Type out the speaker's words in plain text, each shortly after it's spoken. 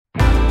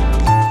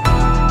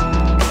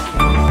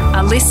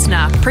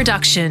listener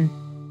production.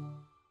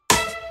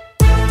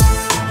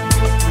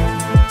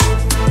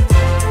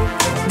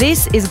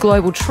 This is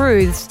Global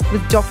Truths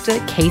with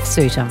Dr. Keith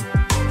Suter.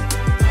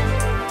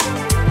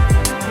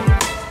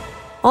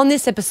 On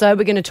this episode,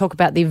 we're going to talk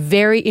about the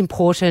very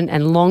important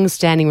and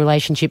long-standing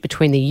relationship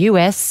between the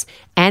US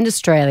and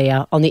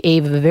Australia on the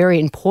eve of a very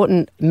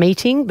important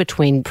meeting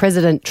between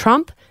President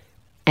Trump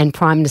and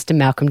Prime Minister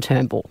Malcolm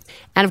Turnbull.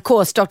 And of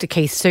course, Dr.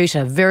 Keith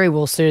Suter, very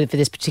well suited for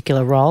this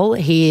particular role.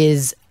 He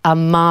is a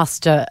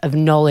master of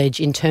knowledge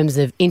in terms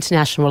of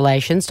international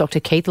relations. Dr.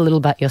 Keith, a little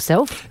about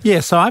yourself. Yeah,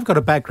 so I've got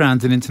a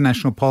background in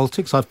international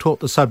politics. I've taught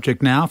the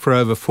subject now for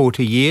over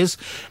 40 years.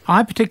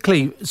 I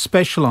particularly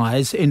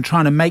specialise in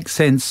trying to make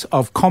sense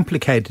of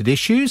complicated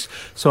issues.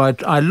 So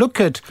I look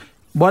at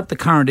what the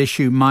current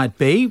issue might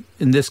be,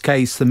 in this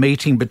case, the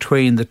meeting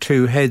between the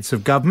two heads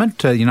of government,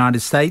 the United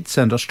States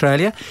and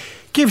Australia,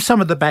 give some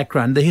of the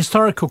background, the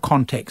historical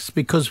context,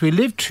 because we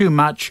live too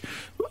much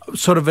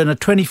sort of in a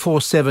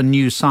 24/7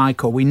 news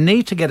cycle. We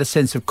need to get a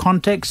sense of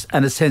context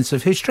and a sense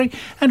of history,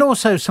 and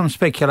also some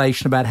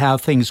speculation about how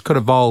things could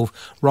evolve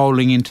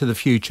rolling into the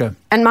future.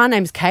 And my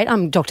name's Kate.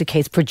 I'm Dr.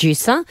 Keith's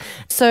producer.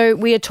 So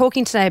we are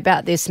talking today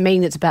about this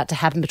meeting that's about to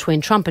happen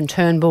between Trump and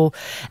Turnbull.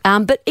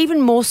 But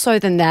even more so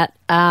than that,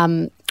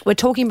 we're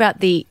talking about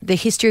the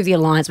history of the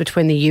alliance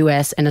between the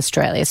US and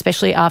Australia,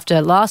 especially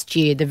after last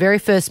year, the very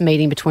first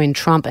meeting between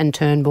Trump and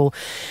Turnbull.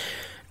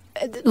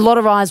 A lot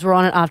of eyes were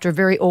on it after a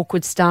very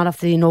awkward start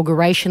after the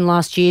inauguration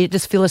last year.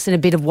 Just fill us in a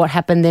bit of what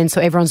happened then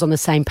so everyone's on the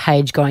same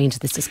page going into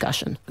this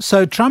discussion.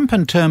 So Trump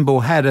and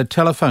Turnbull had a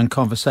telephone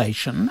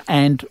conversation,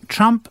 and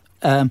Trump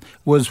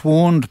was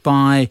warned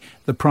by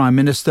the Prime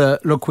Minister,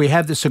 look, we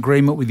have this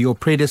agreement with your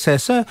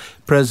predecessor,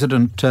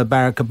 President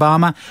Barack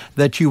Obama,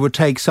 that you would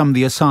take some of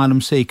the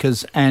asylum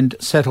seekers and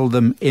settle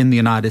them in the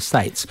United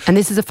States. And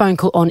this is a phone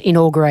call on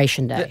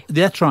Inauguration Day.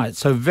 That's right.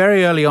 So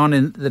very early on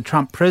in the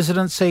Trump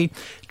presidency,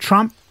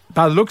 Trump,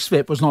 by the looks of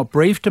it, was not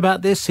briefed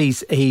about this.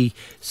 He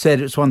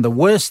said it's one of the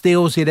worst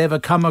deals he'd ever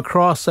come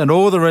across, and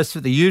all the rest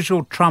of the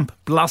usual Trump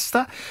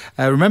bluster.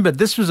 Remember,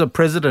 this was a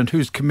president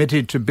who's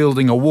committed to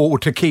building a wall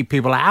to keep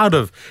people out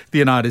of the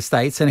United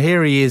States, and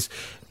here he is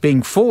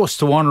being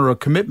forced to honour a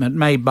commitment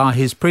made by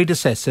his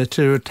predecessor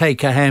to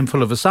take a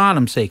handful of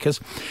asylum seekers.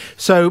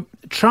 So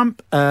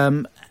Trump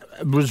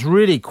was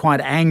really quite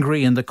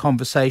angry in the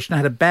conversation,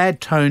 had a bad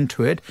tone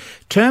to it.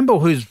 Turnbull,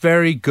 who's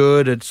very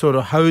good at sort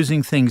of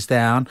hosing things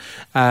down,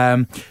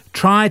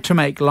 tried to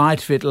make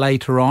light of it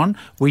later on.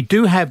 We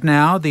do have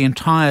now the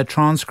entire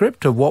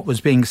transcript of what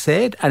was being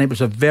said, and it was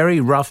a very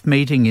rough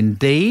meeting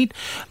indeed.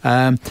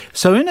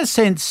 So in a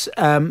sense,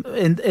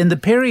 in the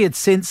period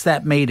since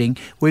that meeting,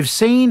 we've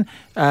seen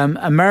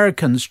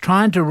Americans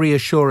trying to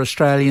reassure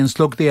Australians,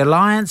 look, the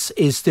alliance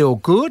is still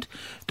good.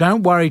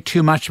 Don't worry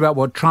too much about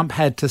what Trump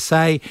had to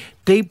say.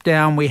 Deep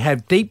down, we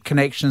have deep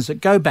connections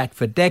that go back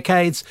for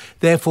decades.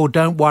 Therefore,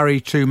 don't worry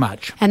too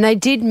much. And they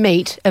did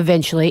meet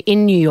eventually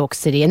in New York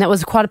City, and that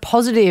was quite a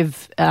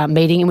positive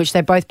meeting in which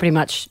they both pretty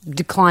much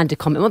declined to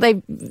comment. Well,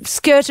 they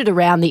skirted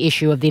around the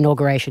issue of the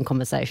inauguration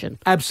conversation.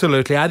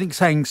 Absolutely. I think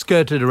saying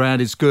skirted around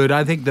is good.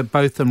 I think that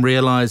both of them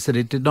realised that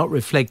it did not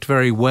reflect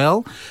very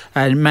well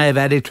and may have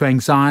added to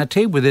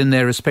anxiety within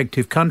their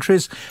respective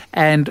countries.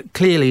 And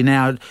clearly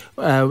now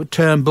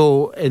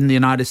Turnbull in the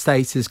United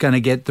States is going to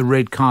get the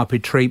red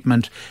carpet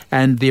treatment,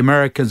 and the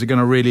Americans are going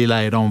to really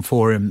lay it on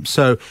for him.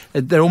 So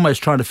they're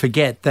almost trying to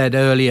forget that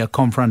earlier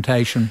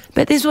confrontation.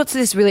 But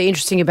what's really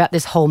interesting about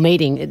this whole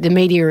meeting. The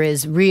media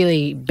is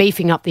really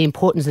beefing up the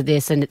importance of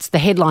this, and it's the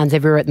headlines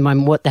everywhere at the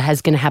moment, what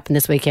is going to happen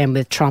this weekend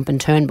with Trump and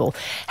Turnbull.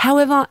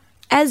 However,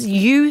 as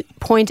you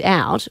point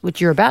out, which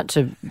you're about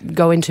to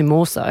go into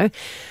more so,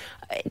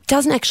 it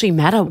doesn't actually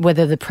matter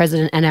whether the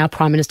President and our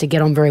Prime Minister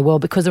get on very well,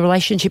 because the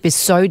relationship is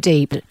so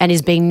deep and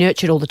is being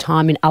nurtured all the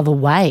time in other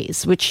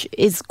ways, which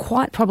is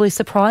quite probably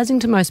surprising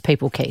to most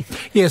people,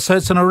 Keith. Yeah, so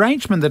it's an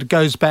arrangement that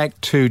goes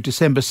back to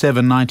December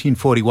 7,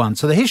 1941.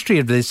 So the history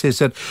of this is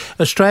that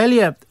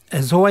Australia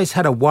has always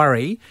had a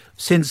worry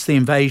since the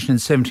invasion in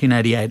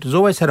 1788. Has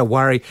always had a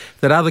worry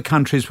that other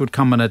countries would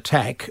come and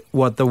attack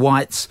what the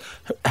whites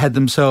had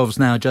themselves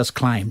now just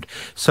claimed.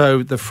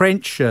 So the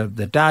French,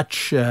 the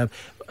Dutch,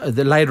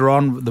 later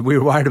on, we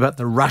were worried about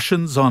the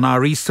Russians on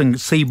our eastern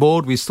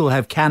seaboard. We still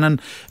have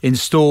cannon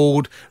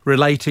installed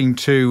relating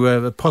to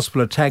a possible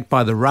attack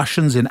by the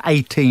Russians in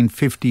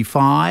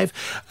 1855.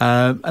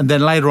 And then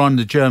later on,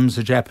 the Germans,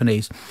 the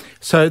Japanese.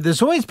 So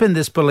there's always been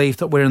this belief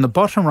that we're in the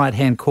bottom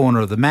right-hand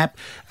corner of the map.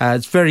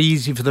 It's very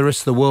easy for the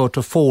rest of the world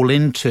to fall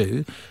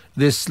into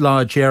this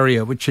large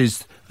area, which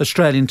is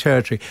Australian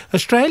territory.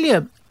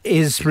 Australia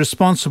is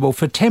responsible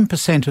for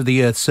 10% of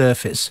the Earth's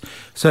surface.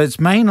 So it's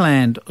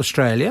mainland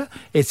Australia,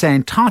 it's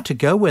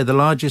Antarctica, we're the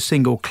largest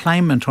single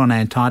claimant on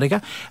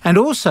Antarctica, and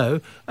also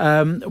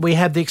we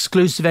have the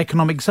exclusive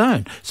economic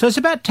zone. So it's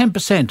about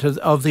 10%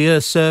 of the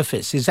Earth's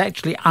surface is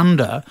actually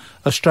under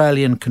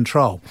Australian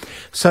control.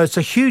 So it's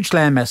a huge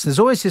landmass. There's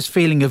always this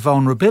feeling of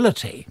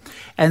vulnerability.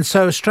 And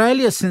so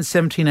Australia, since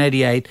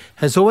 1788,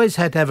 has always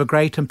had to have a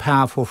great and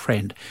powerful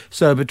friend.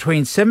 So between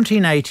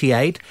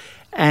 1788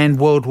 and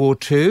World War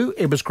II,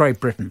 it was Great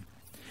Britain.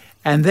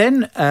 And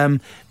then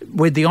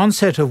with the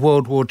onset of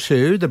World War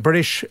II, the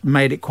British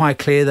made it quite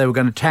clear they were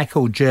going to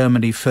tackle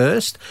Germany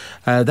first.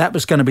 That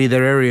was going to be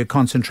their area of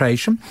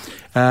concentration.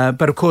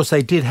 But of course,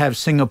 they did have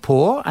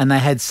Singapore, and they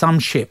had some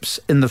ships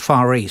in the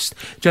Far East,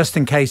 just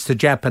in case the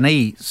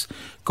Japanese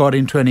got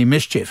into any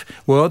mischief.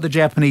 Well, the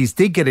Japanese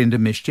did get into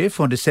mischief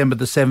on December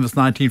the 7th,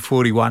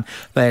 1941.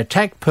 They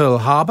attacked Pearl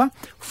Harbor,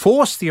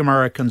 forced the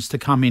Americans to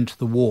come into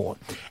the war.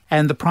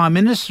 And the Prime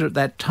Minister at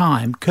that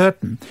time,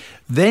 Curtin,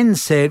 then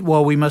said,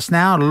 well, we must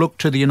now look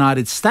to the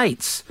United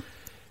States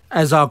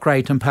as our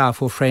great and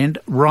powerful friend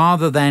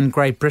rather than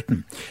Great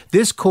Britain.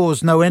 This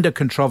caused no end of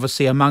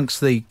controversy amongst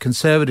the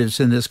conservatives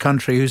in this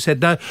country who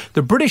said, no,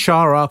 the British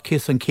are our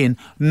kith and kin,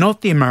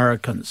 not the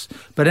Americans.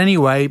 But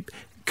anyway,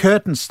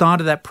 Curtin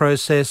started that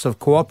process of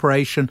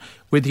cooperation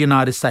with the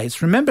United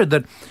States. Remember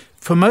that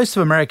for most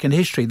of American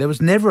history, there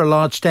was never a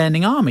large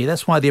standing army.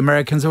 That's why the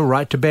Americans have a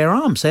right to bear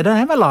arms. They don't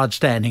have a large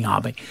standing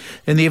army.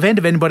 In the event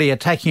of anybody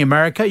attacking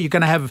America, you're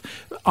going to have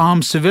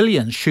armed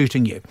civilians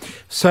shooting you.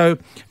 So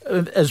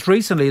as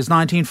recently as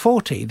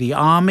 1940, the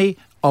army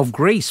of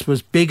Greece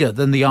was bigger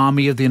than the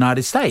army of the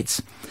United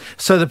States.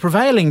 So the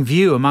prevailing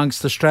view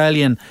amongst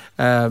Australian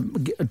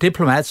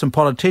diplomats and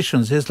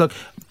politicians is, look,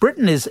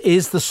 Britain is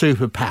the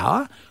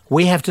superpower.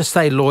 We have to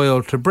stay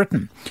loyal to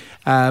Britain.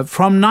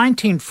 From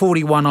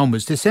 1941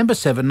 onwards, December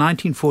 7,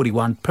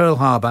 1941, Pearl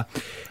Harbor,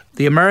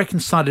 the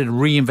Americans started to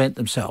reinvent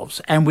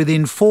themselves. And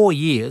within 4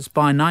 years,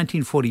 by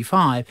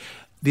 1945,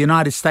 the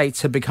United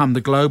States had become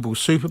the global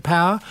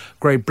superpower.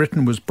 Great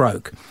Britain was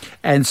broke.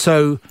 And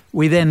so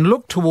we then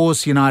looked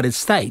towards the United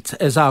States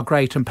as our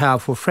great and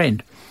powerful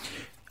friend.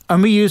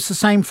 And we used the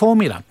same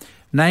formula,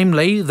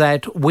 namely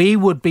that we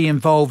would be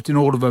involved in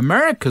all of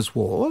America's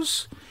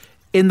wars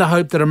in the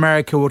hope that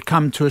America would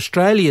come to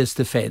Australia's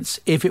defence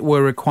if it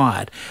were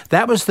required.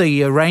 That was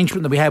the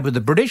arrangement that we had with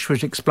the British,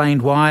 which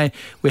explained why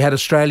we had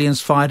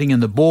Australians fighting in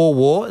the Boer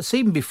War. It's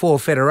even before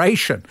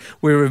Federation.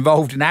 We were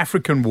involved in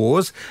African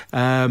wars,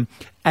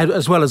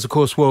 as well as, of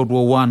course, World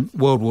War I,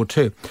 World War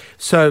II.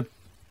 So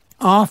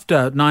after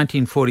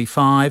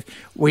 1945,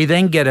 we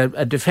then get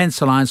a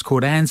defence alliance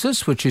called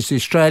ANZUS, which is the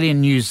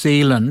Australian-New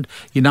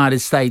Zealand-United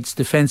States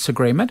Defence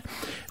Agreement,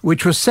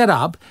 which was set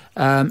up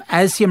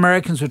as the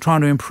Americans were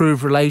trying to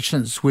improve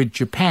relations with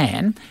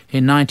Japan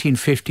in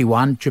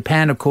 1951.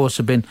 Japan, of course,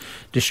 had been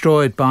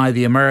destroyed by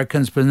the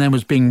Americans, but then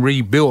was being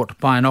rebuilt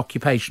by an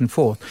occupation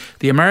force.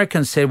 The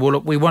Americans said, well,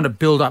 look, we want to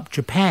build up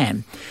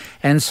Japan.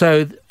 And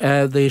so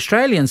the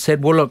Australians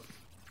said, well, look,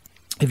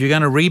 if you're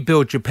going to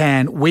rebuild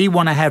Japan, we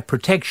want to have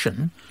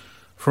protection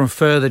from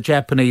further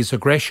Japanese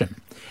aggression.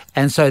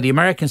 And so the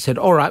Americans said,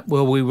 all right,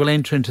 well, we will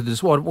enter into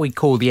this, what we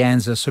call the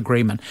ANZUS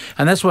agreement.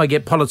 And that's why I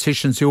get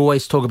politicians who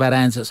always talk about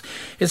ANZUS.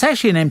 It's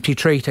actually an empty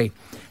treaty.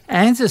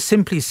 ANZUS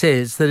simply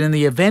says that in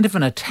the event of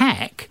an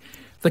attack,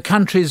 the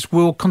countries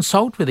will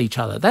consult with each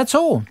other. That's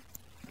all.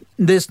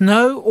 There's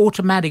no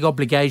automatic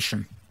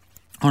obligation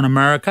on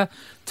America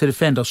to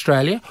defend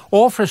Australia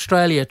or for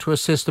Australia to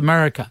assist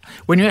America.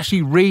 When you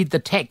actually read the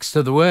text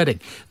of the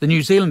wording, the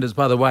New Zealanders,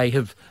 by the way,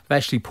 have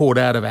actually poured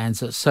out of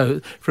ANZUS. So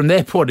from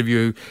their point of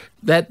view,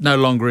 that no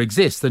longer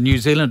exists. The New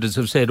Zealanders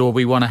have said,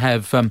 we want to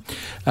have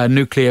a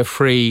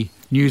nuclear-free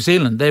New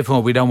Zealand.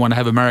 Therefore, we don't want to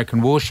have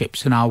American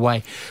warships in our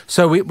way.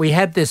 So we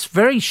had this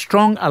very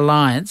strong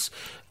alliance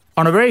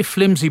on a very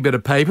flimsy bit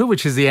of paper,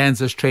 which is the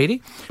ANZUS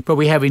Treaty, but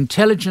we have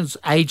intelligence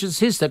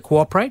agencies that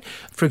cooperate.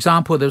 For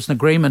example, there was an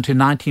agreement in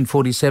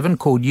 1947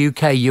 called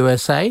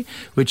UK-USA,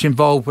 which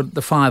involved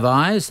the Five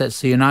Eyes.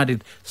 That's the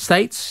United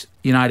States,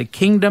 United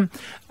Kingdom,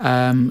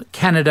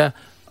 Canada,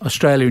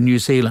 Australia and New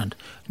Zealand.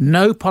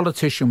 No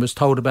politician was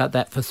told about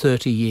that for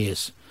 30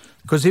 years.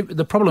 Because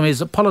the problem is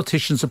that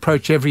politicians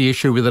approach every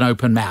issue with an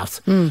open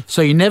mouth.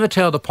 So you never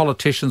tell the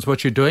politicians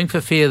what you're doing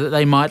for fear that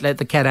they might let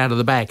the cat out of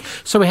the bag.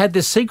 So we had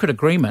this secret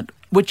agreement,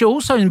 which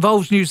also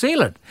involves New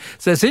Zealand.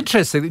 So it's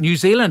interesting that New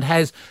Zealand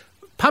has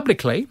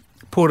publicly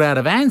pulled out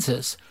of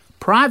ANZUS,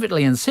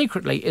 privately and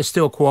secretly is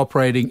still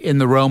cooperating in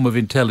the realm of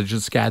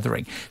intelligence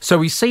gathering. So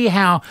we see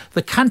how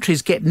the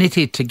countries get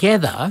knitted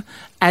together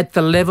at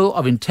the level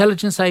of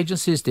intelligence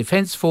agencies,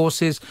 defence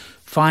forces,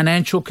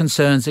 financial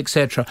concerns,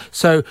 etc.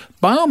 So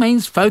by all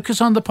means, focus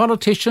on the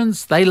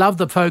politicians. They love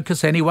the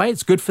focus anyway.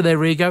 It's good for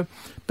their ego.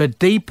 But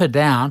deeper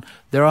down,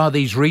 there are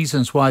these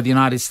reasons why the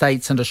United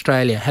States and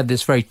Australia have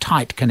this very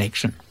tight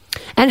connection.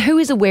 And who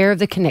is aware of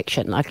the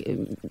connection? Like,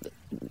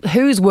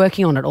 who's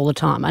working on it all the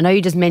time? I know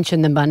you just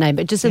mentioned them by name,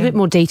 but just a bit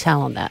more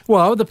detail on that.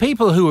 Well, the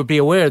people who would be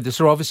aware of this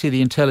are obviously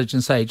the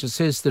intelligence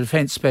agencies, the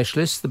defence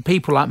specialists, the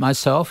people like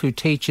myself who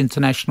teach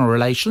international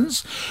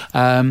relations.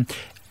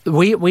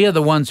 We are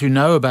the ones who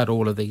know about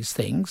all of these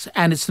things,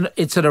 and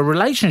it's a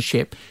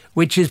relationship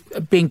which is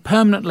being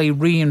permanently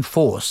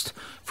reinforced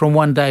from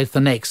one day to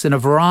the next in a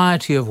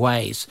variety of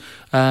ways.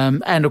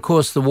 And of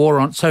course,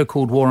 the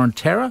so-called war on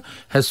terror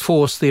has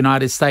forced the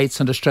United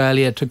States and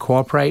Australia to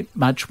cooperate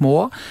much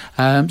more.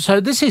 So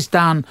this is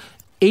done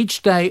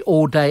each day,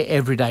 all day,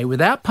 every day,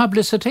 without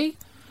publicity.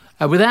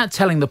 without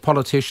telling the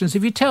politicians.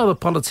 If you tell the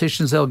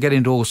politicians, they'll get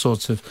into all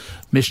sorts of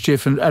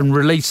mischief and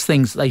release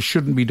things they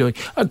shouldn't be doing.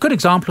 A good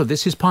example of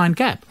this is Pine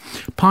Gap.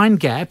 Pine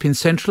Gap in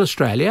Central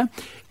Australia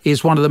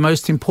is one of the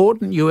most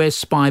important US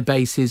spy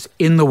bases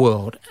in the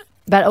world.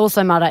 But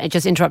also, Marta, I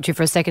just interrupt you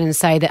for a second and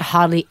say that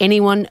hardly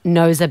anyone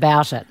knows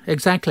about it.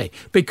 Exactly,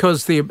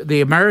 because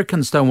the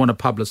Americans don't want to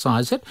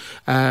publicise it.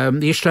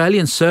 The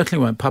Australians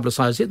certainly won't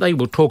publicise it. They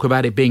will talk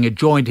about it being a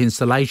joint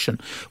installation.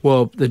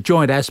 Well, the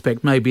joint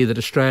aspect may be that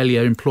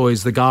Australia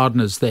employs the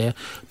gardeners there,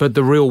 but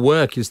the real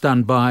work is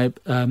done by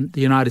the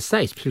United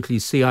States, particularly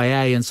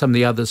CIA and some of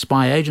the other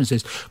spy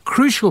agencies.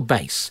 Crucial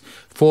base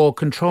for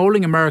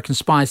controlling American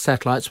spy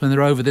satellites when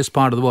they're over this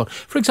part of the world.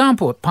 For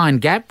example, at Pine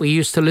Gap, we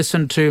used to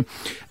listen to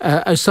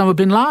Osama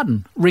bin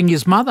Laden ring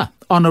his mother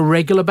on a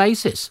regular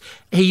basis.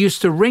 He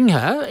used to ring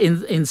her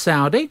in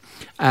Saudi,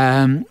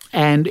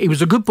 and he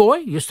was a good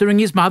boy. He used to ring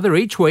his mother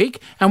each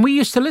week, and we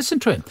used to listen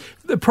to him.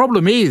 The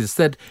problem is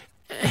that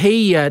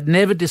he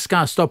never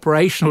discussed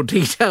operational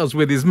details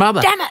with his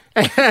mother. Damn it!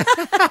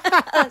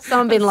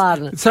 Osama bin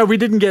Laden. So we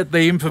didn't get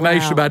the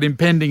information about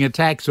impending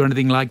attacks or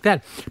anything like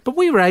that. But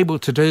we were able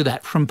to do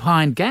that from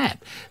Pine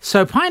Gap.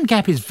 So Pine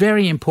Gap is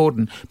very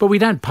important, but we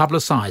don't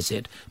publicise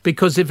it,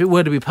 because if it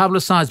were to be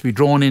publicised, we'd be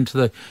drawn into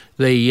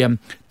the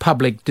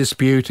public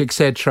dispute,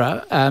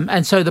 etc.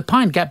 And so the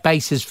Pine Gap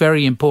base is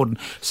very important.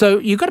 So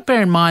you've got to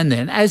bear in mind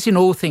then, as in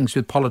all things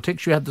with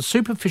politics, you have the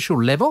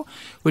superficial level,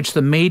 which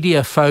the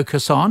media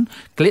focus on,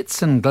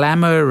 glitz and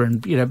glamour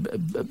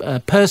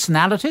and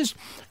personalities,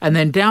 and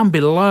then down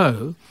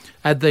below,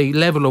 at the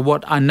level of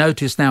what I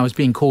notice now is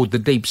being called the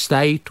deep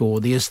state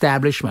or the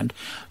establishment,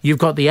 you've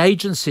got the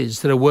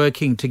agencies that are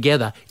working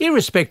together,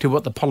 irrespective of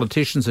what the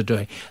politicians are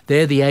doing.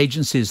 They're the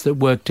agencies that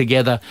work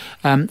together,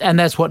 and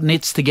that's what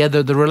knits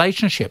together the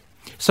relationship.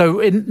 So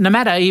no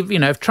matter,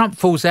 if Trump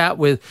falls out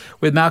with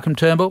Malcolm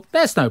Turnbull,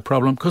 that's no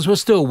problem, because we're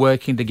still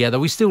working together.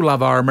 We still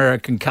love our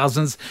American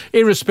cousins,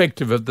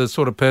 irrespective of the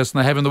sort of person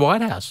they have in the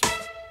White House.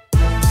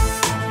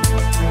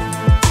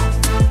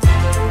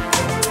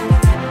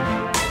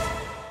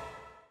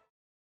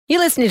 You're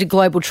listening to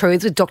Global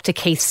Truths with Dr.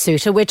 Keith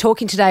Suter. We're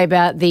talking today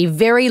about the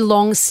very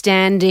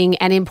long-standing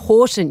and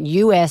important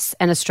US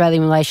and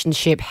Australian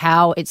relationship,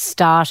 how it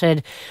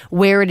started,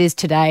 where it is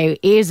today,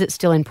 is it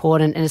still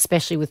important, and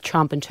especially with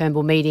Trump and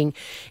Turnbull meeting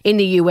in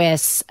the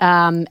US,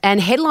 and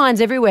headlines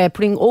everywhere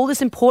putting all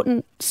this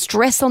important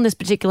stress on this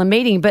particular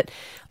meeting. But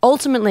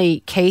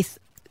ultimately, Keith,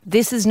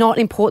 this is not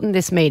important,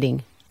 this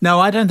meeting. No,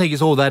 I don't think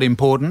it's all that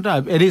important.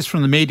 It is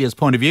from the media's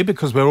point of view,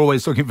 because we're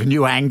always looking for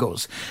new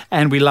angles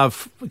and we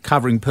love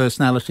covering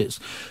personalities.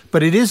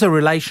 But it is a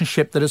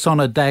relationship that is on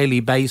a daily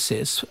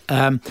basis.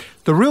 The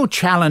real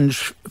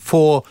challenge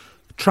for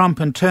Trump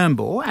and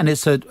Turnbull, and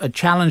it's a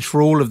challenge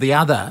for all of the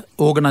other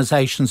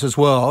organisations as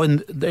well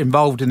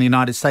involved in the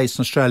United States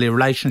and Australia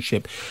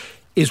relationship,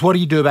 is what do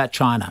you do about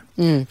China?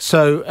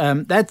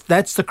 So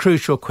that's the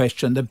crucial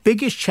question. The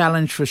biggest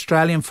challenge for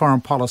Australian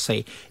foreign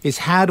policy is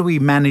how do we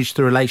manage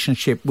the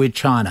relationship with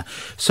China?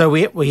 So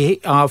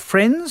we are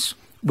friends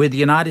with the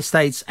United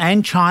States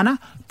and China,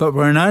 but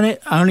we're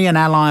only an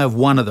ally of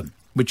one of them,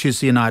 which is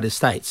the United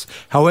States.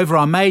 However,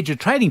 our major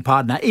trading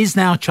partner is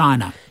now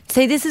China.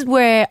 See, this is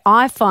where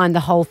I find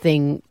the whole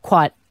thing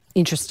quite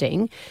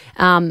interesting.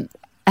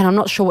 And I'm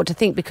not sure what to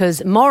think,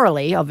 because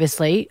morally,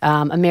 obviously,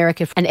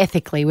 America and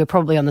ethically, we're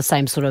probably on the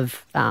same sort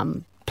of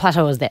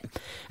plateau as them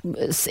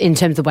in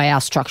terms of the way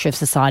our structure of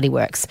society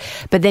works.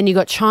 But then you've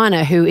got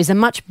China, who is a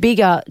much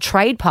bigger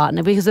trade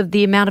partner because of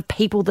the amount of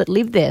people that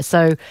live there.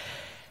 So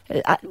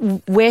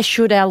where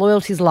should our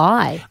loyalties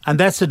lie? And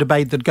that's a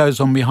debate that goes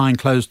on behind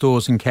closed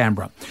doors in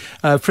Canberra.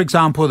 For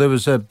example, there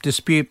was a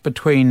dispute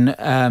between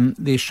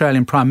the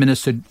Australian Prime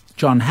Minister,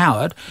 John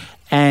Howard,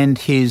 and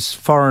his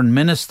foreign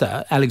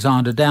minister,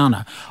 Alexander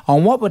Downer,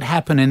 on what would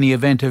happen in the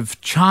event of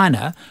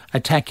China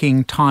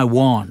attacking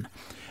Taiwan.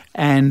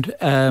 And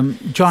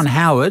John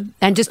Howard...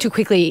 And just to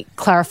quickly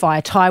clarify,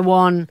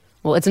 Taiwan...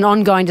 Well, it's an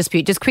ongoing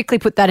dispute. Just quickly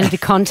put that into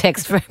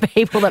context for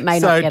people that may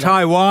not get it. So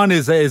Taiwan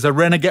is a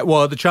renegade...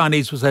 Well, the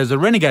Chinese will say is a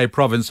renegade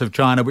province of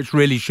China, which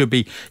really should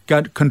be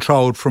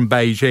controlled from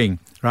Beijing,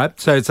 right?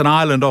 So it's an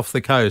island off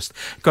the coast.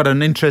 Got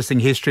an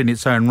interesting history in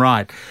its own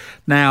right.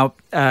 Now,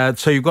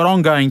 so you've got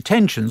ongoing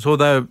tensions,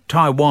 although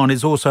Taiwan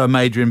is also a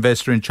major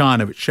investor in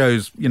China, which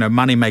shows,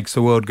 money makes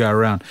the world go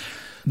around.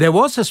 There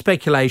was a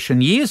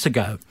speculation years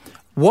ago,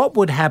 what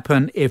would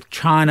happen if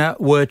China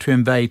were to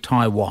invade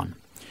Taiwan?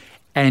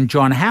 And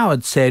John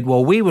Howard said,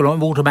 well, we will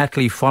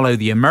automatically follow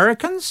the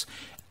Americans,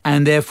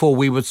 and therefore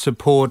we would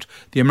support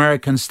the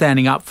Americans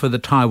standing up for the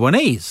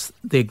Taiwanese,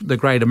 the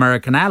great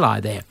American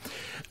ally there.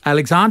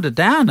 Alexander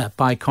Downer,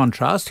 by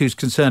contrast, who's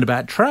concerned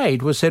about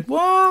trade, said,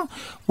 well,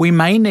 we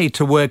may need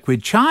to work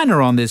with China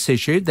on this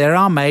issue. They're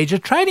our major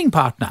trading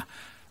partner.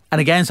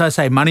 And again, as I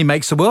say, money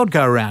makes the world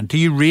go around. Do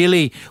you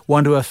really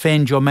want to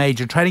offend your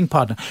major trading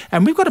partner?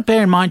 And we've got to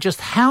bear in mind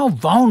just how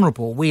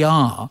vulnerable we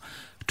are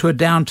to a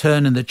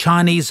downturn in the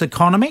Chinese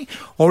economy,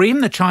 or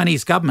even the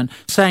Chinese government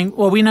saying,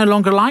 well, we no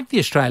longer like the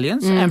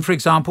Australians, and, for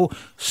example,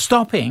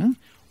 stopping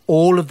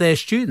all of their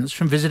students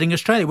from visiting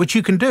Australia, which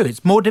you can do.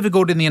 It's more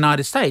difficult in the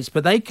United States,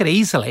 but they could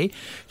easily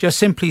just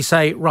simply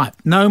say, right,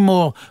 no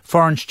more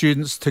foreign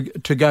students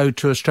to go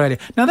to Australia.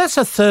 Now, that's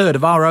a third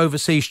of our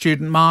overseas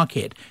student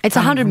market. It's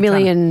 $100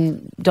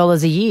 million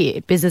a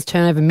year, business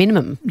turnover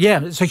minimum.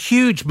 Yeah, it's a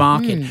huge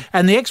market.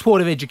 And the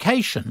export of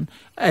education,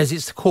 as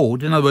it's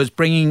called, in other words,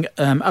 bringing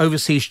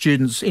overseas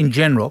students in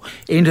general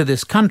into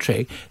this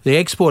country, the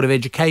export of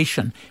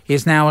education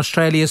is now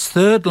Australia's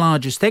third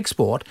largest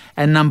export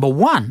and number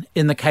one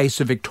in the case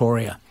of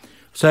Victoria.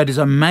 So it is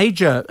a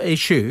major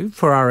issue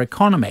for our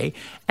economy,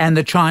 and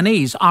the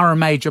Chinese are a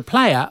major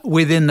player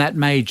within that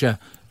major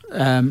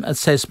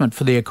assessment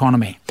for the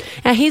economy.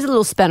 Now, here's a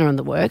little spanner in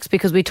the works,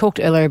 because we talked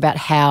earlier about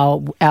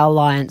how our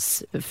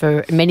alliance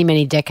for many,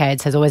 many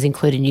decades has always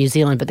included New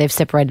Zealand, but they've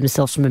separated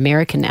themselves from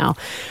America now.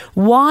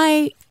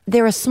 Why?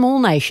 They're a small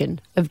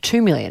nation of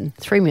 2 million,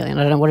 3 million,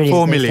 I don't know what it is.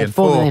 4 million.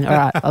 4 million, all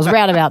right. I was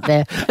roundabout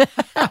there.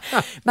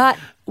 But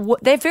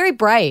they're very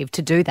brave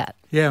to do that.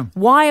 Yeah.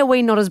 Why are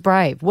we not as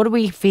brave? What do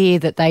we fear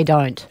that they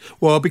don't?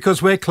 Well,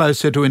 because we're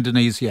closer to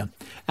Indonesia.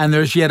 And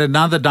there's yet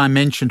another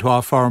dimension to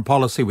our foreign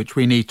policy which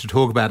we need to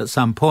talk about at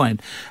some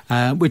point,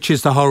 which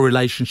is the whole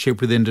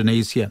relationship with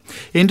Indonesia.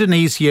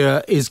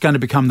 Indonesia is going to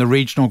become the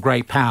regional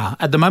great power.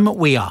 At the moment,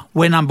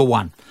 we're number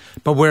one.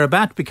 But we're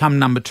about to become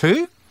number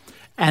two.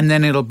 And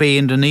then it'll be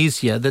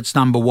Indonesia that's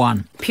number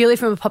one. Purely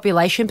from a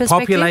population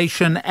perspective?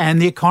 Population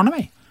and the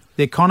economy.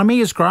 The economy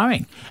is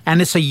growing,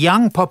 and it's a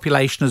young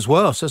population as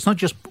well. So it's not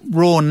just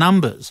raw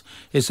numbers.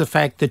 It's the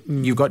fact that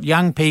you've got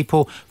young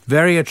people,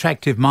 very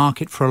attractive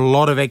market for a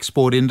lot of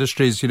export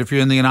industries. You know, if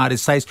you're in the United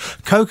States,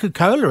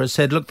 Coca-Cola has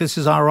said, look, this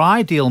is our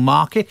ideal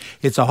market.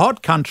 It's a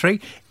hot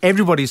country.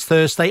 Everybody's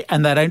thirsty,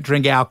 and they don't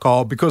drink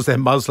alcohol because they're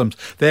Muslims.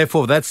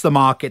 Therefore, that's the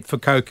market for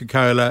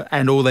Coca-Cola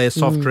and all their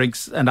soft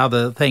drinks and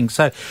other things.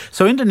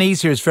 So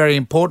Indonesia is very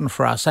important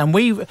for us, and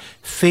we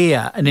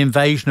fear an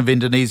invasion of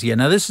Indonesia.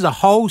 Now, this is a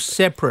whole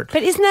separate...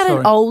 But isn't that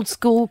an old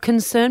school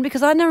concern?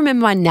 Because I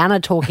remember my nana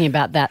talking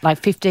about that like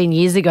 15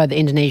 years ago, that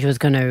Indonesia was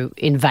going to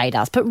invade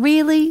us. But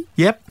really?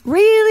 Yep.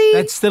 Really?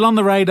 That's still on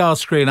the radar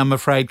screen, I'm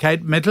afraid,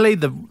 Kate. Admittedly,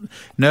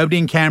 nobody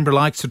in Canberra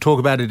likes to talk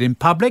about it in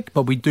public,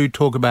 but we do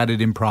talk about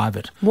it in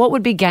private. What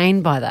would be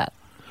gained by that?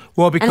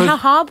 Well, because... And how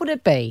hard would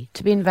it be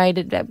to be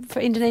invaded, for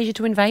Indonesia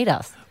to invade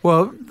us?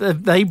 Well,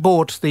 they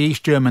bought the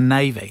East German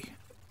Navy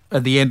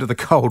at the end of the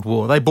Cold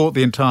War. They bought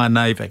the entire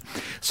Navy.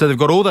 So they've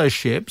got all those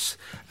ships,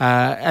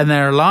 and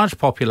they're a large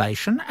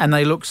population, and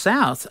they look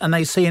south and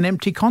they see an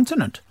empty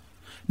continent.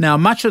 Now,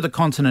 much of the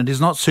continent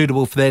is not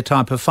suitable for their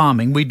type of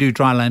farming. We do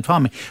dry land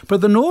farming.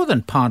 But the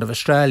northern part of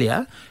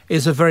Australia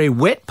is a very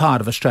wet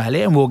part of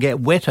Australia and will get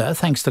wetter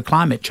thanks to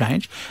climate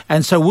change,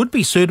 and so would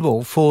be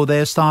suitable for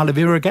their style of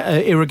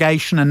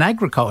irrigation and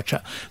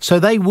agriculture. So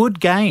they would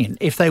gain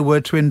if they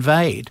were to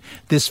invade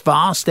this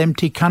vast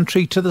empty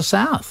country to the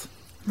south.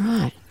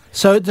 Right.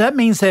 So that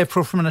means,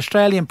 therefore, from an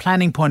Australian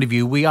planning point of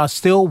view, we are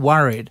still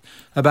worried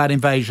about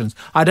invasions.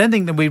 I don't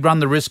think that we run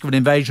the risk of an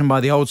invasion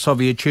by the old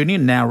Soviet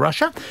Union, now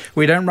Russia.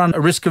 We don't run a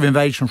risk of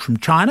invasion from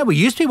China. We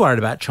used to be worried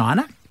about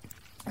China.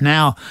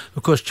 Now,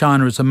 of course,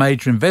 China is a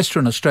major investor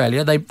in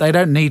Australia. They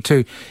don't need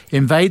to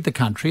invade the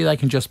country. They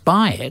can just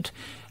buy it.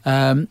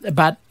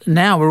 But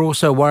now we're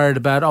also worried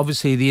about,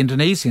 obviously, the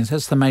Indonesians.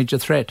 That's the major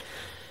threat.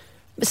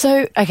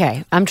 So,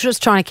 okay, I'm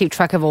just trying to keep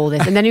track of all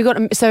this. And then you've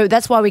got, so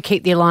that's why we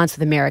keep the alliance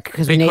with America,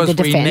 because we need the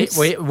defence.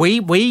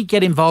 We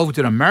get involved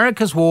in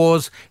America's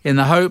wars in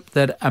the hope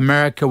that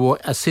America will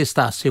assist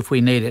us if we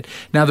need it.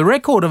 Now, the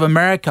record of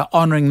America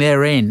honouring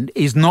their end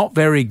is not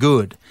very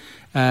good.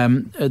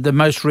 The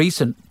most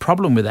recent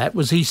problem with that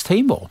was East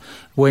Timor,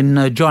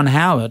 when John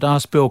Howard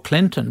asked Bill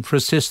Clinton for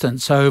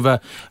assistance over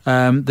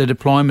the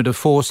deployment of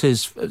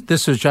forces.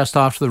 This was just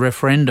after the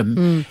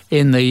referendum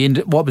in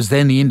what was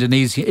then the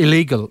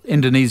illegal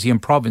Indonesian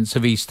province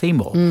of East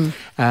Timor.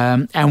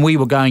 And we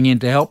were going in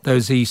to help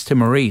those East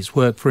Timorese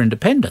work for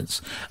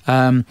independence.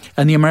 And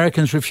the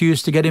Americans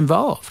refused to get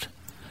involved.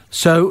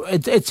 So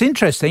it's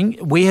interesting.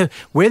 We're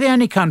the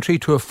only country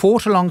to have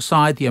fought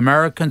alongside the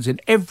Americans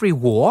in every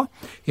war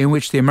in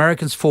which the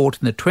Americans fought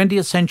in the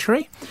 20th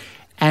century,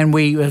 and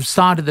we have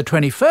started the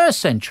 21st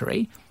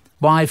century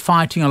by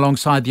fighting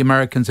alongside the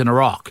Americans in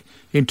Iraq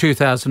in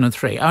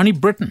 2003. Only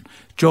Britain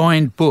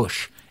joined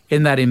Bush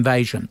in that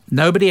invasion.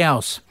 Nobody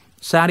else.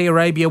 Saudi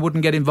Arabia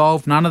wouldn't get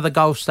involved. None of the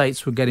Gulf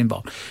states would get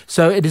involved.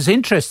 So it is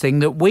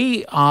interesting that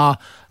we are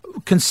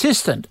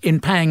consistent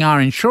in paying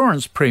our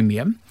insurance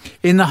premium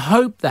in the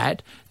hope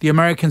that the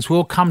Americans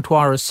will come to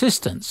our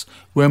assistance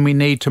when we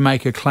need to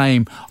make a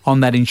claim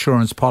on that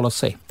insurance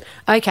policy.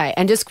 Okay,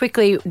 and just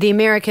quickly, the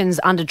Americans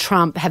under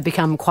Trump have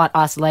become quite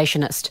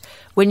isolationist.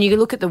 When you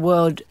look at the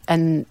world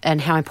and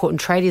how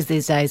important trade is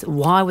these days,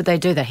 why would they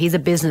do that? He's a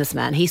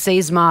businessman. He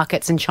sees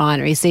markets in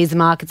China. He sees the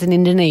markets in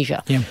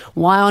Indonesia. Yeah.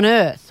 Why on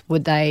earth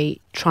would they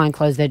try and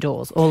close their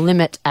doors or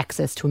limit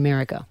access to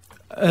America?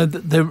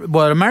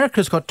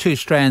 America's got two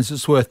strands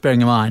that's worth bearing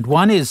in mind.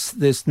 One is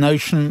this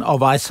notion of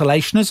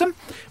isolationism,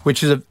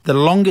 which is the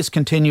longest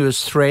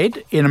continuous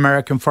thread in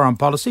American foreign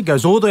policy,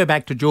 goes all the way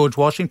back to George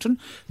Washington,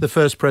 the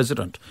first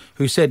president,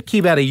 who said,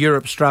 keep out of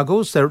Europe's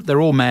struggles.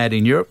 They're all mad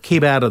in Europe.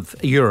 Keep out of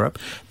Europe.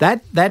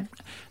 That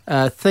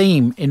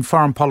theme in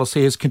foreign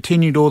policy has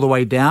continued all the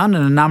way down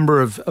in a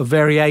number of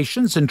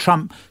variations, and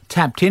Trump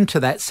tapped into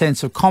that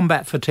sense of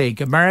combat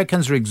fatigue.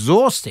 Americans are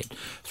exhausted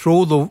through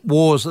all the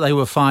wars that they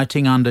were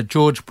fighting under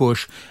George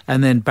Bush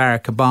and then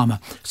Barack Obama.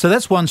 So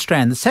that's one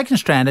strand. The second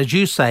strand, as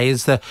you say,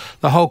 is the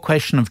whole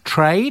question of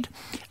trade.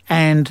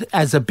 And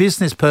as a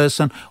business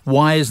person,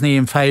 why isn't he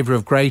in favour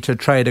of greater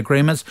trade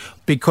agreements?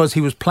 Because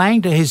he was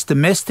playing to his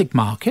domestic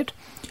market,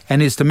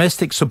 and his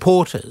domestic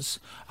supporters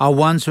are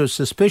ones who are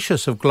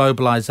suspicious of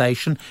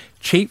globalisation,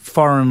 cheap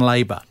foreign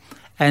labour.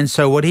 And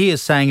so what he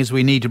is saying is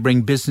we need to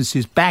bring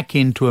businesses back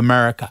into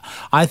America.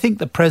 I think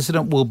the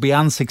president will be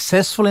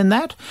unsuccessful in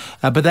that,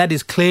 but that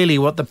is clearly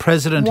what the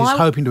president is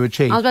hoping to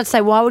achieve. I was about to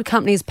say, why would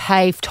companies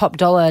pay top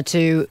dollar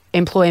to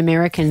employ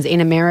Americans in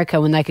America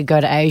when they could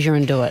go to Asia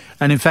and do it?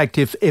 And in fact,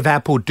 if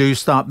Apple do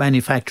start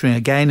manufacturing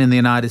again in the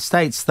United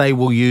States, they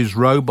will use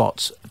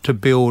robots to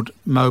build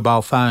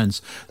mobile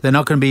phones. They're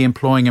not going to be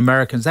employing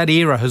Americans. That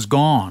era has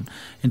gone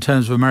in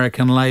terms of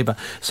American labour.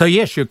 So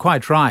yes, you're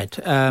quite right.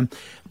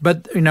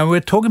 But,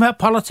 we're talking about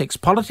politics.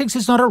 Politics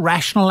is not a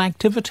rational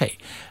activity.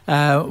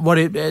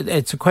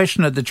 It's a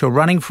question that you're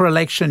running for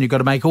election. You've got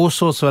to make all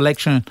sorts of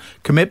election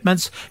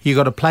commitments. You've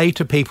got to play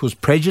to people's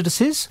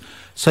prejudices.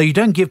 So you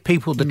don't give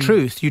people the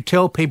truth. You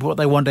tell people what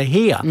they want to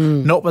hear,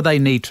 not what they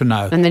need to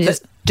know. And then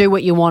just do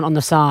what you want on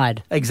the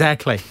side.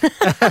 Exactly.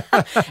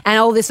 And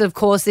all this, of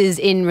course, is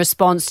in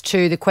response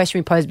to the question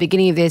we posed at the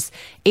beginning of this.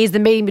 Is the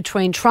meeting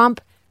between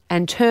Trump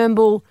and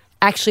Turnbull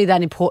actually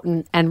that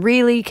important? And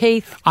really,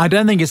 Keith? I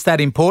don't think it's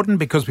that important,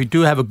 because we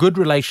do have a good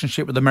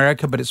relationship with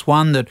America, but it's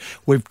one that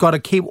we've got to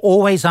keep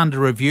always under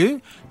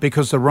review,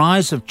 because the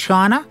rise of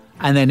China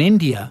and then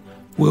India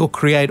will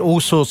create all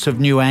sorts of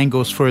new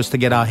angles for us to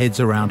get our heads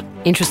around.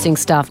 Interesting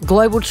stuff.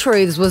 Global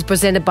Truths was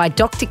presented by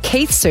Dr.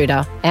 Keith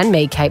Suter and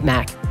me, Kate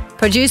Mack.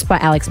 Produced by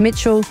Alex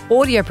Mitchell.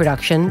 Audio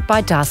production by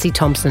Darcy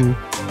Thompson.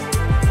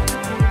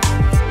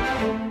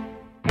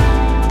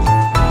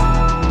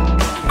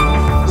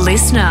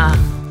 Listener.